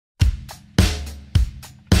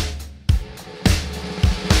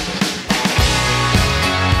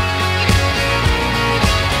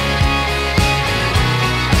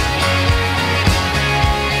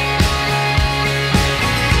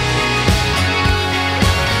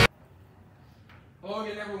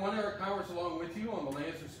everyone, Eric Powers along with you on the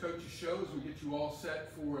Lancers Coaches Show as we get you all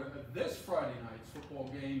set for this Friday night's football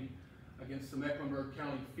game against the Mecklenburg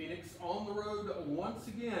County Phoenix on the road once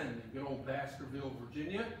again in good old Baskerville,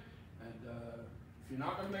 Virginia. And if you're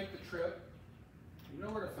not going to make the trip, you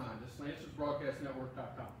know where to find us,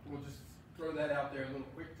 LancersBroadcastNetwork.com. We'll just throw that out there, a little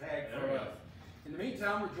quick tag for us. In the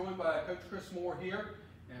meantime, we're joined by Coach Chris Moore here,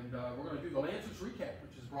 and we're going to do the Lancers Recap,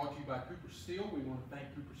 which is brought to you by Cooper Steel. We want to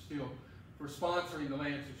thank Cooper Steel for sponsoring the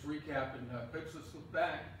Lancers Recap. And Coach, let's look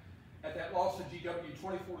back at that loss to GW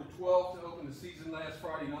 24-12 to open the season last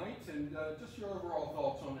Friday night, and just your overall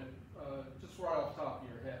thoughts on it, just right off the top of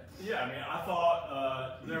your head. Yeah, I mean, I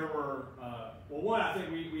thought there were, well, one, I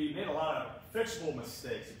think we made a lot of fixable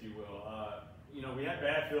mistakes, if you will. You know, we had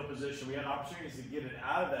bad field position. We had opportunities to get it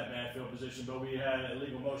out of that bad field position, but we had a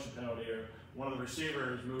illegal motion penalty, or one of the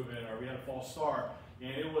receivers moving, or we had a false start,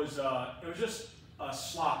 and it was just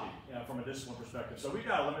sloppy from a discipline perspective. So we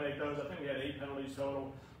got to eliminate those. I think we had 8 penalties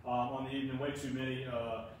total on the evening, way too many,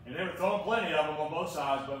 and they were throwing plenty of them on both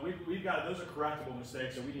sides. But we've got, those are correctable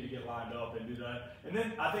mistakes, so we need to get lined up and do that. And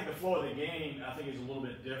then I think the flow of the game, I think, is a little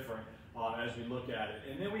bit different as we look at it.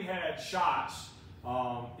 And then we had shots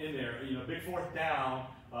in there, you know, big fourth down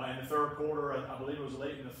in the third quarter. I believe it was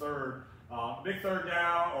late in the third. Big third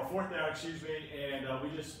down, or fourth down, excuse me, and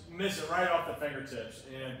we just miss it right off the fingertips.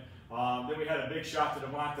 And then we had a big shot to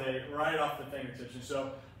DeMonte right off the fingertips. And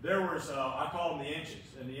so there was, I call them the inches,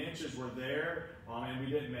 and the inches were there, and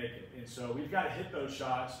we didn't make it. And so we've got to hit those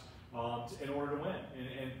shots in order to win.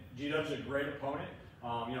 And GW's a great opponent.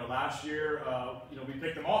 You know, last year, you know, we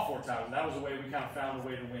picked them off 4 times, and that was the way we kind of found a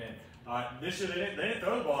way to win. This year, they didn't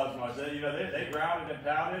throw the ball as much. They grounded and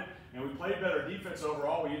pounded, and we played better defense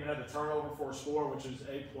overall. We even had the turnover for a score, which is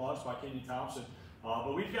A+ by Kenny Thompson.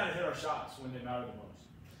 But we've got to hit our shots when they matter the most.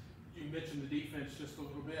 You mentioned the defense just a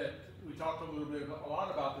little bit. We talked a lot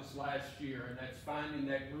about this last year, and that's finding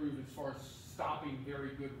that groove as far as stopping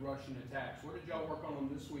very good rushing attacks. What did y'all work on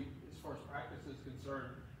this week as far as practice is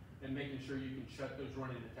concerned, and making sure you can shut those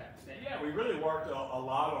running attacks down? Yeah, we really worked a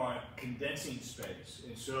lot on condensing space.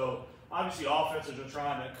 And so obviously offenses are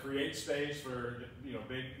trying to create space for, you know,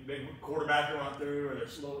 big quarterback to run through, or their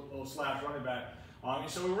slow little slash running back. And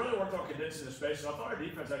so we really worked on condensing the space, and I thought our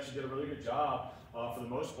defense actually did a really good job for the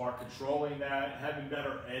most part, controlling that, having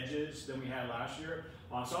better edges than we had last year.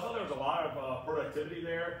 So I thought there was a lot of productivity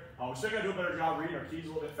there. We still got to do a better job reading our keys a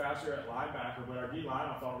little bit faster at linebacker, but our D-line,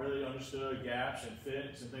 I thought, really understood gaps and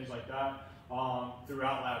fits and things like that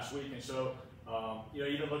throughout last week. And so, you know,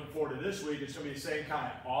 even looking forward to this week, it's going to be the same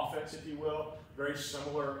kind of offense, if you will, very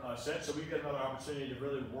similar set. So we get another opportunity to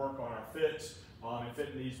really work on our fits and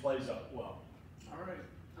fitting these plays up well. All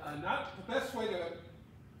right. Not the best way to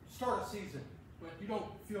start a season, but you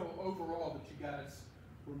don't feel overall that you guys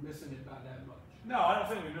were missing it by that much. No, I don't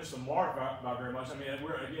think we missed the mark by very much. I mean,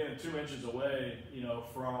 we're, again, 2 inches away, you know,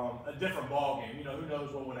 from a different ball game. You know, who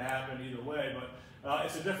knows what would happen either way, but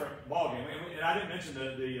it's a different ball game. And I didn't mention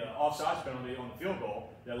the offsides penalty on the field goal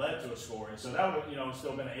that led to a score. And so that would, you know,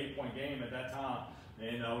 still been an 8-point game at that time.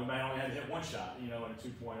 And we might only have to hit 1 shot, you know, in a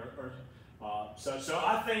 2-pointer. So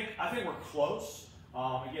I think we're close.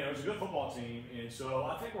 Again, it was a good football team, and so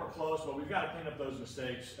I think we're close, but we've got to clean up those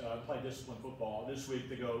mistakes, play disciplined football this week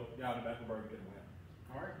to go down to Mecklenburg and get a win.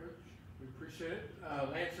 All right, Coach. We appreciate it.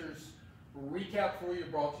 Lancers recap for you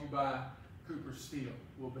brought to you by Cooper Steel.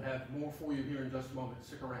 We'll have more for you here in just a moment.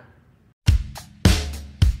 Stick around.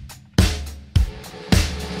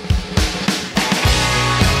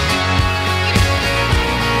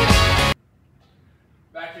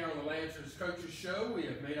 Back here on the Lancers Coaches Show, we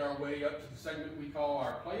have made our way up to the segment we call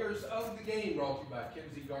our Players of the Game, brought to you by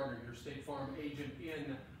Kinsey Gardner, your State Farm agent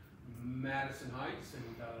in Madison Heights. And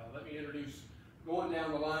let me introduce, going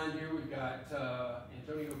down the line here, we've got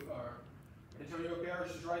Antonio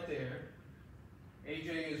Parrish is right there.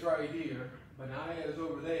 AJ is right here. Benaya is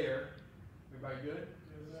over there. Everybody good?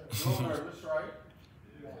 Yes, a little nervous, right?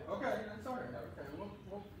 Yeah. Okay, that's all right. Okay,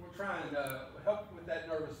 we'll try and help with that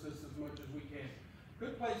nervousness as much as we can.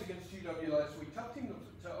 Good plays against GW last week. Tough team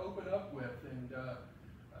to open up with. And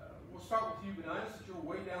we'll start with you, Benaya, since you're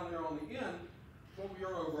way down there on the end. What were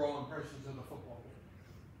your overall impressions of the football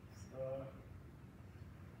game?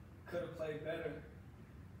 Could have played better.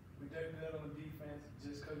 We did good on the defense,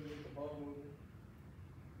 just couldn't get the ball moving.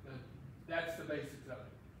 That's the basics of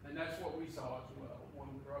it. And that's what we saw as well when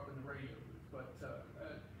we were up in the radio booth. But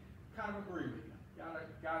kind of agree with you.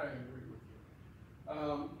 Gotta agree with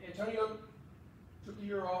you. Antonio, took a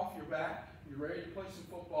year off, you're back, you're ready to play some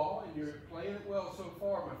football, and you're playing it well so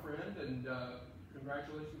far, my friend, and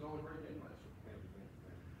congratulations on a great game last week.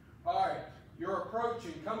 All right, your approach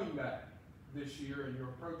in coming back this year and your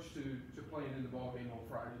approach to playing in the ball game on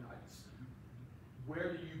Friday nights.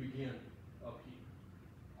 Where do you begin up here?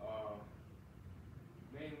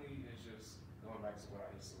 Mainly it's just going back to what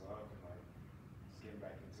I used to love and like just getting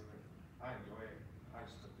back into it. I enjoy it. I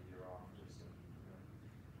just took the year off just to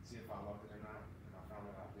see if I loved it or not, and I found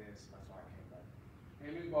that I did, so that's why I came back.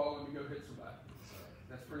 Hand me the ball, let me go hit somebody. So,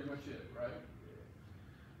 That's pretty much it, right?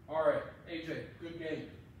 yeah. All right, AJ, good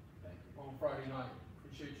game Thank you. on Friday night.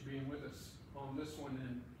 Appreciate you being with us on this one.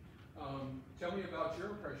 And tell me about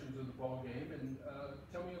your impressions of the ball game, and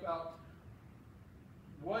tell me about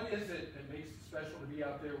what is it that makes it special to be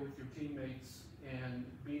out there with your teammates and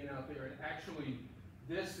being out there and actually,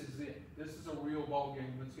 this is it. This is a real ball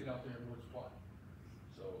game. Let's get out there and let's play.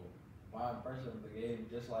 So my impression of the game,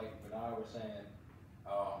 just like Bernard was saying,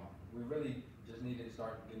 we really just needed to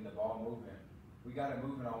start getting the ball moving. We got it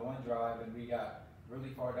moving on one drive, and we got really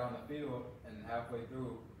far down the field, and halfway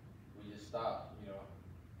through, we just stopped, you know.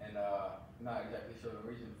 And I'm not exactly sure the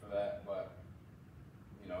reason for that, but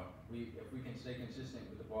you know, if we can stay consistent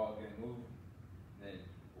with the ball getting moved, then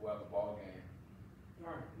we'll have a ball game.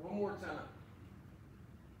 All right, one more time.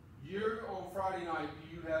 You're on Friday night,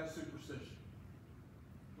 do you have superstition?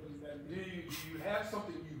 What does that Do mean? you have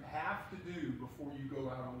something you have to do before you go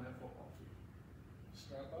out on that football field?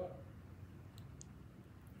 Strap up.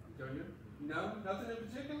 Do you? No? Nothing in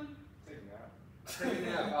particular? Take me out. Take a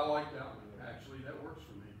nap. I like that one, actually. That works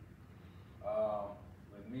for me.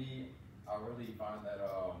 With me, I really find that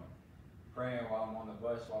praying while I'm on the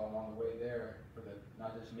bus, while I'm on the way there, for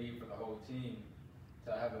not just me, for the whole team,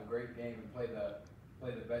 to have a great game and play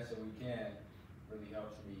the best that we can, really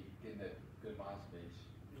helps me get in a good mind space.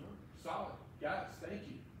 Solid. Guys, thank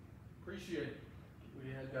you. Appreciate it.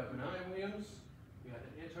 We had Benaiah Williams, we had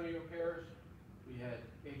Antonio Parrish, we had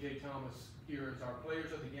AJ Thomas here as our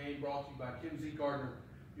players of the game, brought to you by Kinsey Gardner,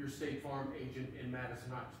 your State Farm agent in Madison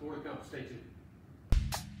Heights. More to come. Stay tuned.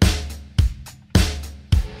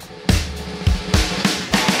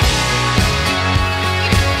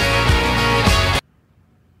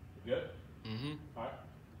 Good? Mm-hmm. All right.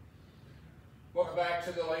 Welcome back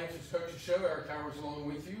to the Lancers Coaches Show. Eric Towers along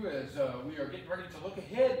with you as we are getting ready to look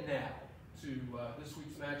ahead now to this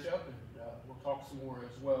week's matchup, and we'll talk some more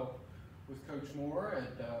as well with Coach Moore. And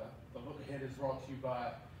the look ahead is brought to you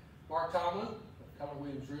by Mark Tomlin of Keller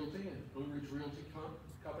Williams Realty and Blue Ridge Realty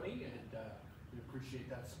Company, and we appreciate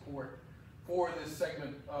that support for this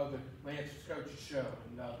segment of the Lancers Coaches Show.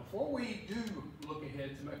 And before we do look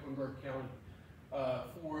ahead to Mecklenburg County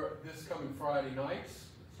for this coming Friday nights,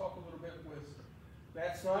 let's talk a little bit with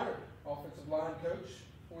Matt Snyder, offensive line coach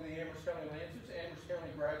for the Amherst County Lancers, Amherst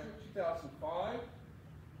County graduate, 2005.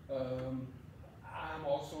 I'm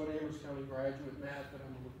also an Amherst County graduate, Matt, but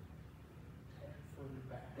I'm a little tad further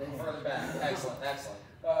back. A little further back. Excellent, excellent.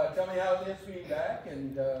 Tell me how it is being back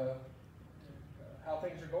and how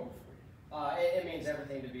things are going for you. It means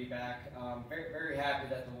everything to be back. Very, very happy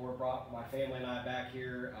that the Lord brought my family and I back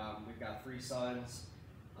here. We've got 3 sons.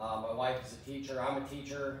 My wife is a teacher. I'm a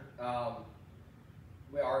teacher.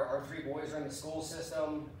 Our 3 boys are in the school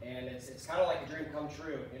system, and it's kind of like a dream come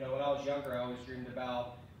true. You know, when I was younger, I always dreamed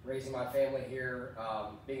about raising my family here,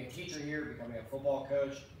 being a teacher here, becoming a football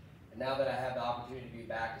coach, and now that I have the opportunity to be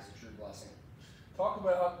back is a true blessing. Talk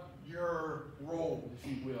about your role, if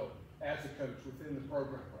you will, as a coach within the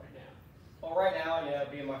program right now. Well, right now, you know,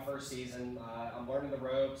 being my first season, I'm learning the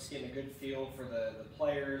ropes, getting a good feel for the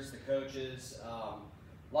players, the coaches.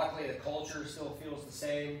 Luckily, the culture still feels the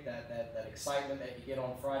same, that excitement that you get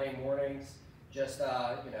on Friday mornings, just,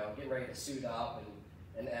 you know, getting ready to suit up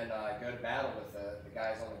and go to battle with the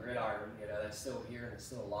guys on the gridiron, you know, that's still here and it's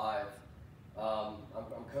still alive.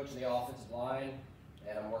 I'm coaching the offensive line,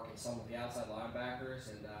 and I'm working some with the outside linebackers,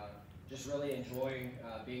 and just really enjoying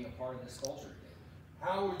being a part of this culture.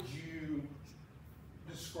 How would you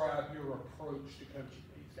describe your approach to coaching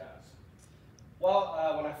these guys?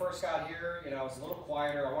 Well, when I first got here, you know, I was a little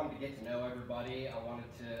quieter. I wanted to get to know everybody. I wanted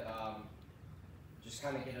to just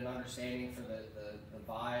kind of get an understanding for the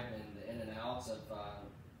vibe and the in and outs of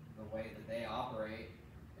the way that they operate.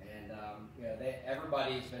 And, you know,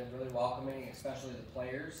 everybody's been really welcoming, especially the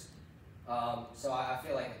players. So I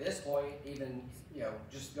feel like at this point, even, you know,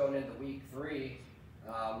 just going into week 3,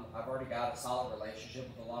 I've already got a solid relationship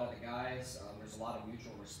with a lot of the guys. There's a lot of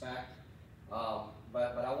mutual respect.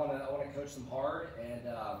 But I want to coach them hard, and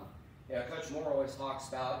you know, Coach Moore always talks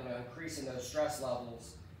about, you know, increasing those stress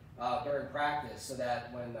levels during practice, so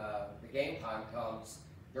that when the game time comes,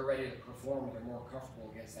 they're ready to perform and they're more comfortable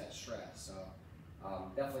against that stress. So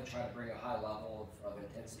definitely trying to bring a high level of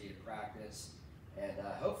intensity to practice, and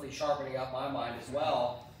hopefully sharpening up my mind as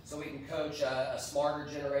well, so we can coach a smarter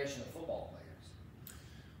generation of football players.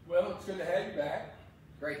 Well, it's good to have you back.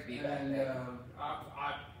 Great to be back. And Thank you.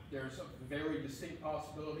 there's a very distinct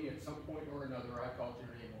possibility at some point or another I called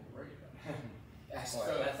your name on the radio. Excellent.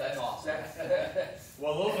 So that's awesome.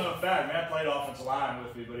 Well, a little known fact, Matt played offensive line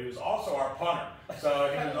with me, but he was also our punter.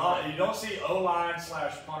 So you don't see O-line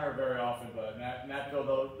 / punter very often, but Matt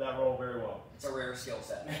filled that role very well. It's a rare skill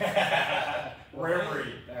set. Rare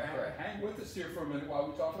breed. Hang with us here for a minute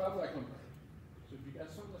while we talk about Mecklenburg. So if you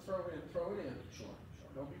got something to throw it in. Sure.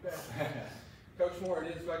 Don't be bad. Coach Moore,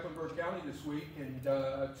 it is Mecklenburg County this week, and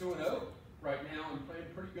 2-0 right now and playing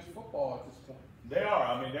pretty good football at this point. They are.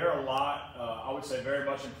 I mean, they're a lot, I would say, very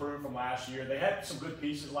much improved from last year. They had some good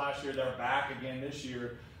pieces last year. They're back again this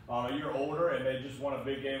year, a year older, and they just won a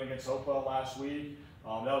big game against Hopewell last week.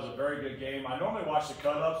 That was a very good game. I normally watch the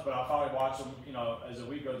cut-ups, but I'll probably watch them, as the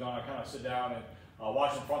week goes on. I kind of sit down and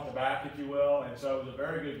watch them front to back, if you will. And so it was a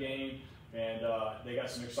very good game. And they got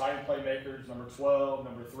some exciting playmakers, number 12,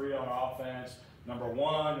 number 3 on offense. Number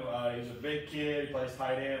 1, he's a big kid. He plays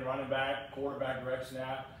tight end, running back, quarterback, direct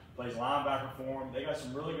snap. Plays linebacker for them. They got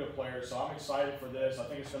some really good players, so I'm excited for this. I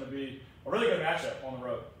think it's going to be a really good matchup on the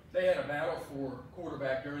road. They had a battle for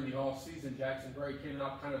quarterback during the off-season. Jackson Gray came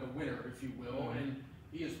out kind of the winner, if you will, and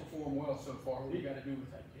he has performed well so far. What do you got to do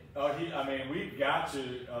with that kid? We've got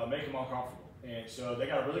to make him uncomfortable, and so they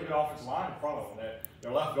got a really good offensive line in front of them.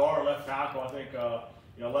 Their left guard, left tackle, I think,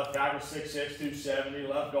 left tackle 6'6", 270.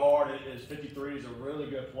 Left guard is 53. He's a really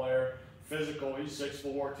good player. Physical, he's 6'4",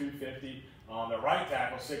 250. The right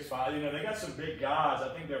tackle, 6'5". They got some big guys.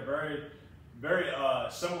 I think they're very, very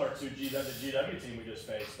similar to the GW team we just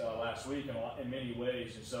faced last week in many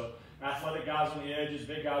ways. And so athletic guys on the edges,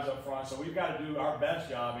 big guys up front. So we've got to do our best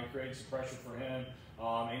job in creating some pressure for him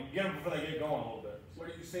and get them before they get going a little bit. What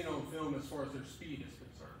have you seen on film as far as their speed is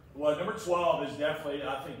concerned? Well, number 12 is definitely,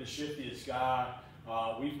 I think, the shiftiest guy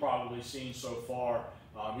we've probably seen so far.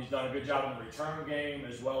 He's done a good job in the return game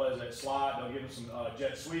as well as at slot. They'll give him some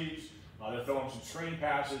jet sweeps. They're throwing some screen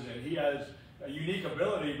passes, and he has a unique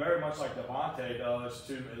ability, very much like Devontae does,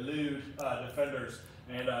 to elude defenders.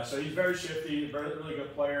 And so he's very shifty, really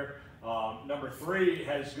good player. Number 3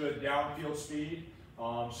 has good downfield speed.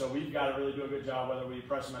 So we've got to really do a good job, whether we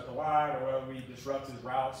press him at the line or whether we disrupt his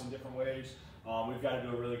routes in different ways. We've got to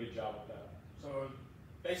do a really good job with that. So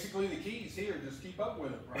basically the keys here, just keep up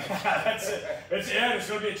with him, right? That's it. It's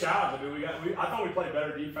going to be a challenge. I thought we played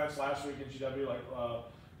better defense last week in GW,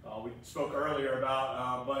 we spoke earlier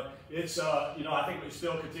about, but it's, I think we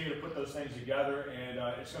still continue to put those things together, and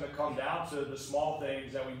it's going to come down to the small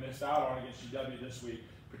things that we missed out on against GW this week.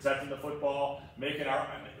 Protecting the football, making our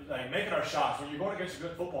shots. When you're going against a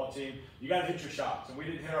good football team, you got to hit your shots, and we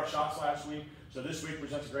didn't hit our shots last week, so this week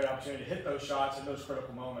presents a great opportunity to hit those shots in those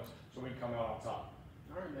critical moments so we can come out on top.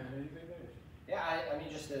 All right, man, anything there? Yeah,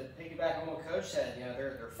 just to piggyback on what Coach said,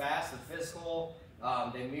 they're fast, they're physical.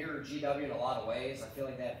 They mirror GW in a lot of ways. I feel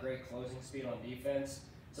like they have great closing speed on defense.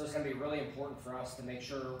 So it's going to be really important for us to make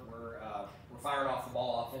sure we're firing off the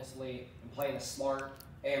ball offensively and playing a smart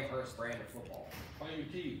Amherst brand of football. Play your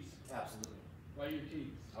keys. Absolutely. Play your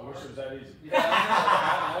keys. I wish it was that easy. Yeah,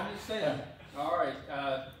 I understand. All right,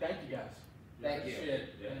 thank you guys. Thank you. Appreciate it.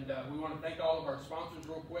 And we want to thank all of our sponsors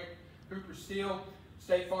real quick. Cooper Steel,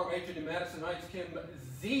 State Farm agent in Madison Heights, Kim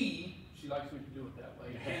Z, she likes me to do it that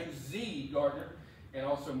way, Kim Z Gardner, and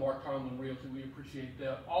also Mark Tomlin Realty. We appreciate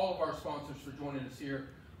all of our sponsors for joining us here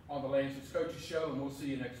on the Lancers Coaches Show, and we'll see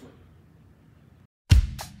you next week.